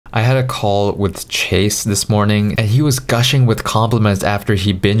I had a call with Chase this morning and he was gushing with compliments after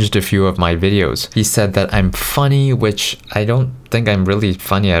he binged a few of my videos. He said that I'm funny, which I don't think I'm really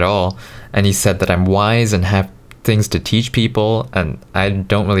funny at all. And he said that I'm wise and have things to teach people, and I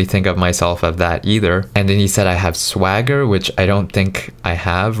don't really think of myself as that either. And then he said I have swagger, which I don't think I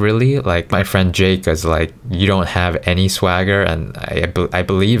have really. Like my friend Jake is like, you don't have any swagger, and I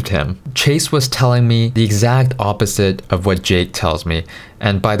believed him. Chase was telling me the exact opposite of what Jake tells me.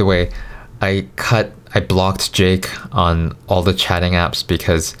 And by the way, I blocked Jake on all the chatting apps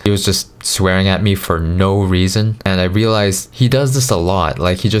because he was just swearing at me for no reason. And I realized he does this a lot.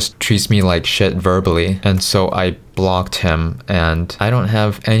 Like he just treats me like shit verbally. And so I blocked him and I don't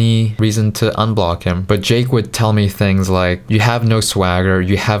have any reason to unblock him. But Jake would tell me things like, you have no swagger,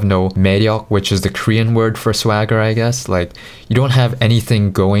 you have no 매력, which is the Korean word for swagger, I guess. Like you don't have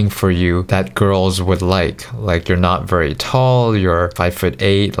anything going for you that girls would like. Like you're not very tall, you're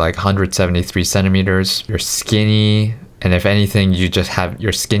 5'8", like 173 centimeters, you're skinny. And if anything, you just have,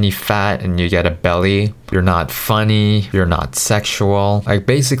 you're skinny fat and you get a belly. You're not funny. You're not sexual. Like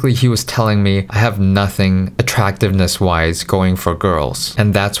basically he was telling me I have nothing attractiveness wise going for girls.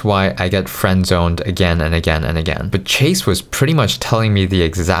 And that's why I get friend zoned again and again and again. But Chase was pretty much telling me the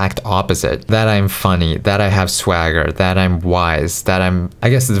exact opposite. That I'm funny, that I have swagger, that I'm wise, that I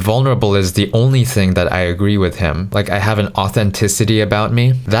guess vulnerable is the only thing that I agree with him. Like I have an authenticity about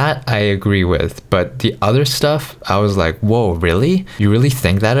me. That I agree with. But the other stuff, I was like, whoa, really? You really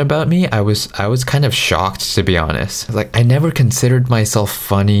think that about me? I was kind of shocked, to be honest. Like I never considered myself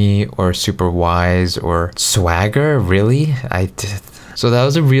funny or super wise or swagger, really? I did. So that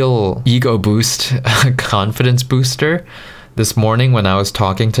was a real ego boost, confidence booster this morning when I was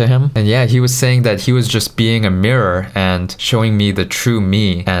talking to him. And yeah, he was saying that he was just being a mirror and showing me the true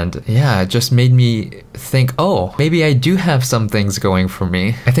me. And yeah, it just made me think, oh, maybe I do have some things going for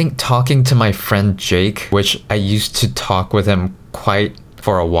me. I think talking to my friend Jake, which I used to talk with him quite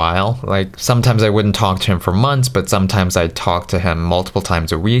for a while. Like sometimes I wouldn't talk to him for months, but sometimes I'd talk to him multiple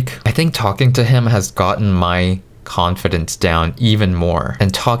times a week. I think talking to him has gotten my confidence down even more.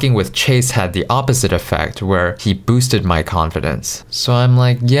 And talking with Chase had the opposite effect where he boosted my confidence. So I'm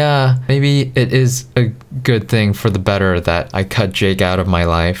like, yeah, maybe it is a good thing for the better that I cut Jake out of my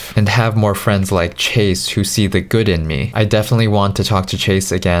life and have more friends like Chase who see the good in me. I definitely want to talk to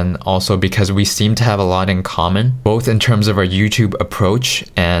Chase again also because we seem to have a lot in common, both in terms of our YouTube approach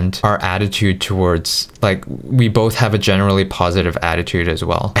and our attitude towards, like, we both have a generally positive attitude as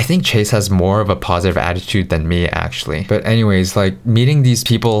well. I think Chase has more of a positive attitude than me actually. But anyways, like meeting these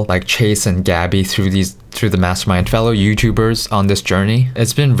people like Chase and Gabby through the mastermind, fellow YouTubers on this journey,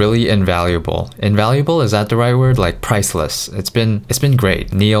 it's been really invaluable. Invaluable, is that the right word? Like priceless. It's been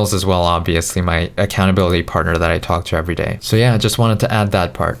great. Niels as well, obviously, my accountability partner that I talk to every day. So yeah, I just wanted to add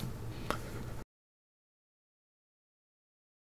that part.